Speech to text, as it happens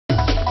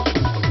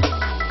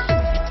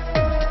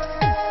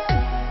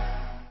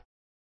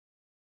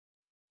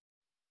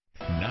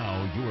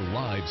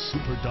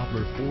Super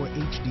Doppler 4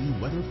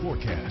 HD weather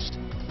forecast.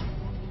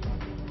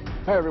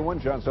 Hi everyone,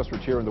 John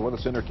Sussrich here in the Weather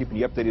Center, keeping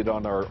you updated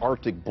on our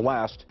Arctic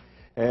blast.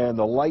 And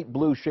the light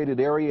blue shaded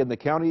area in the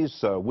counties,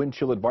 wind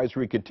chill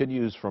advisory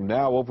continues from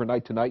now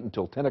overnight tonight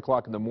until 10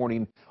 o'clock in the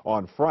morning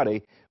on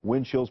Friday.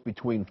 Wind chills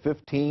between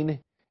 15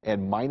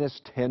 and minus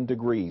 10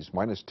 degrees,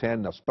 minus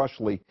 10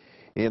 especially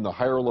in the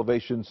higher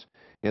elevations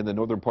in the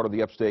northern part of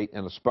the upstate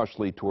and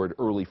especially toward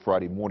early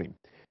Friday morning.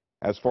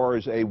 As far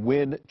as a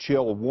wind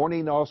chill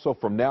warning also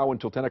from now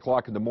until 10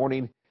 o'clock in the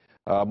morning,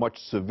 much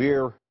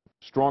severe,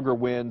 stronger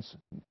winds,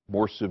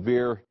 more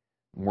severe,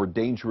 more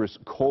dangerous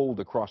cold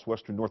across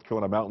western North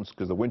Carolina mountains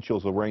because the wind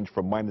chills will range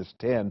from minus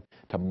 10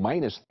 to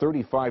minus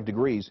 35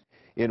 degrees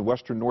in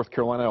western North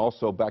Carolina,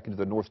 also back into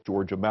the North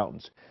Georgia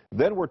mountains.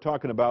 Then we're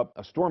talking about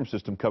a storm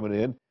system coming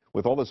in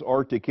with all this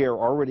Arctic air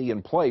already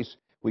in place.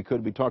 We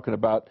could be talking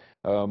about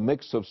a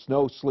mix of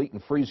snow, sleet,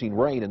 and freezing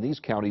rain in these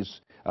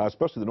counties,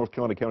 especially the North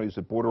Carolina counties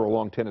that border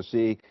along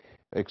Tennessee,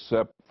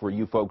 except for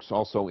you folks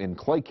also in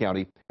Clay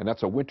County, and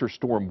that's a winter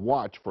storm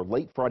watch for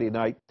late Friday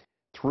night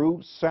through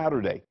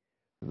Saturday.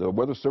 The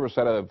Weather Service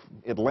out of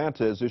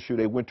Atlanta has issued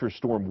a winter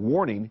storm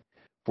warning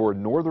for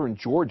northern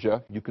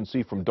Georgia. You can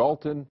see from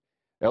Dalton,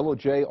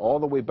 LOJ, all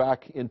the way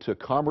back into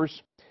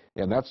Commerce,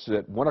 and that's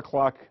at 1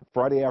 o'clock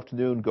Friday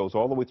afternoon, goes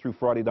all the way through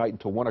Friday night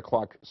until 1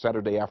 o'clock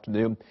Saturday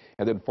afternoon.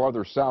 And then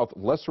farther south,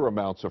 lesser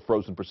amounts of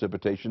frozen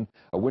precipitation,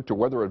 a winter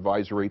weather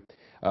advisory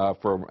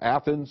from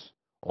Athens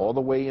all the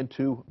way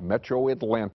into metro Atlanta.